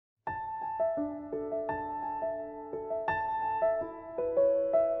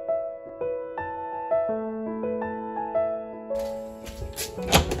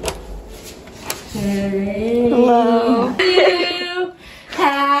Hello.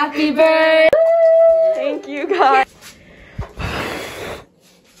 Happy birthday. Thank you guys.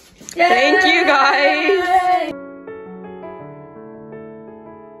 Thank you guys.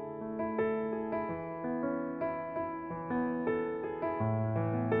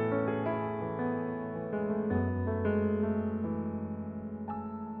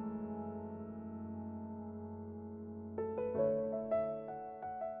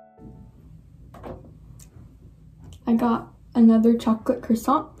 I got another chocolate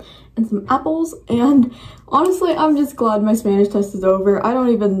croissant and some apples, and honestly I'm just glad my Spanish test is over.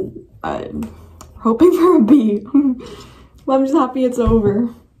 I'm hoping for a B. But I'm just happy it's over.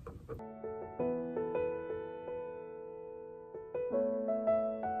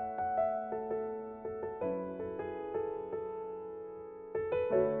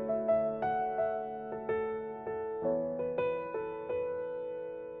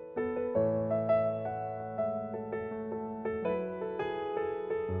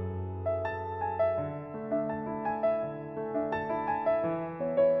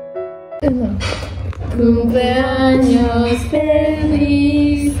 Cumpleaños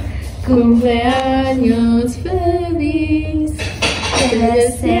feliz, cumpleaños feliz, te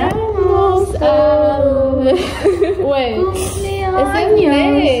deseamos ahora. Wait, it's a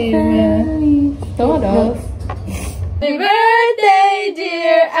name. Todos. Happy birthday,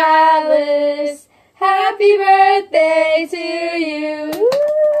 dear Alice. Happy birthday to you.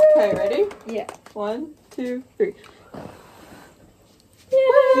 Okay, ready? Yeah. 1, 2, 3.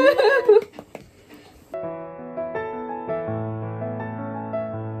 Yeah.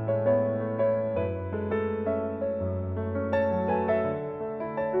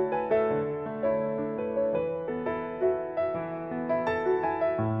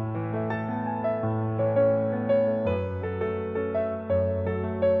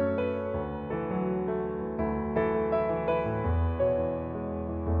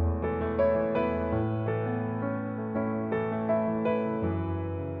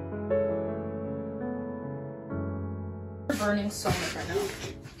 Burning so much right now.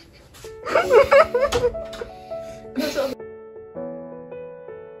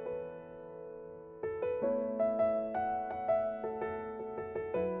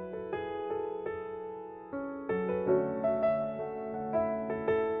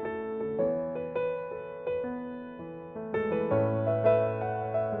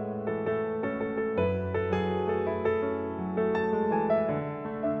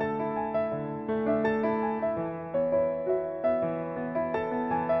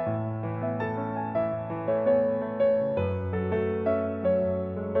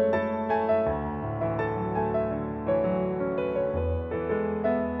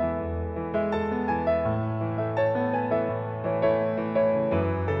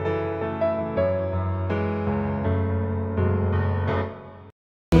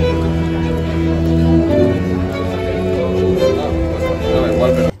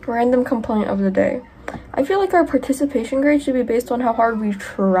 Random complaint of the day. I feel like our participation grade should be based on how hard we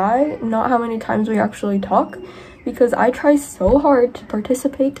try, not how many times we actually talk, because I try so hard to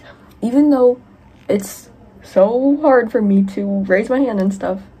participate, even though it's so hard for me to raise my hand and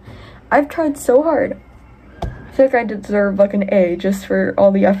stuff. I've tried so hard. I feel like I deserve like an A just for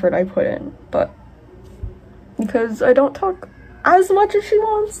all the effort I put in, but because I don't talk as much as she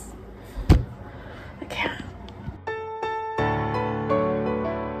wants, I can't.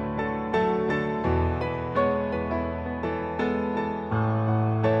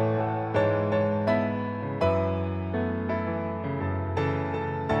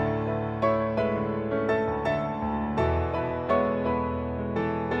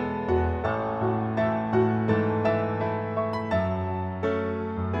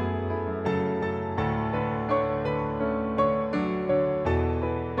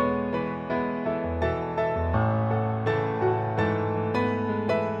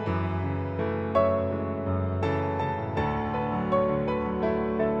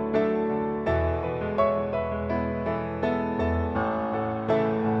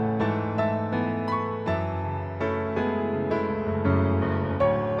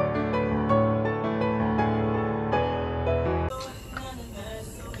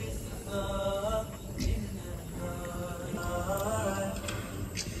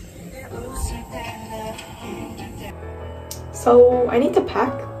 So I need to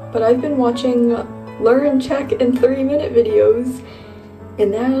pack, but I've been watching Learn, Check, and 3-minute videos, and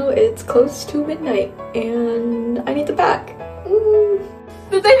now it's close to midnight, and I need to pack.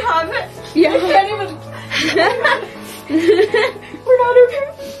 Did they have it? Yeah. I can't even. We're not okay.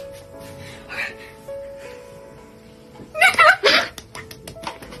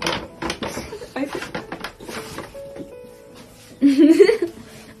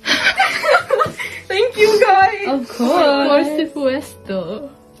 Thank you guys. Of course. Por supuesto.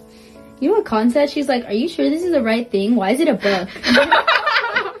 You know what Con said? She's like, are you sure this is the right thing? Why is it a book?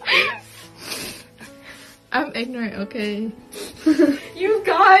 I'm ignorant, okay? You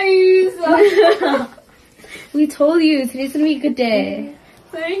guys! We told you, today's gonna be a good day.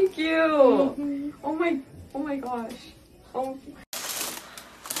 Thank you! Oh my gosh. Oh.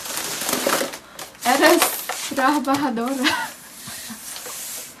 Eres trabajadora.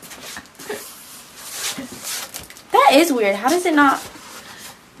 That is weird. How does it not?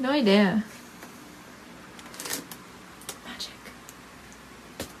 No idea.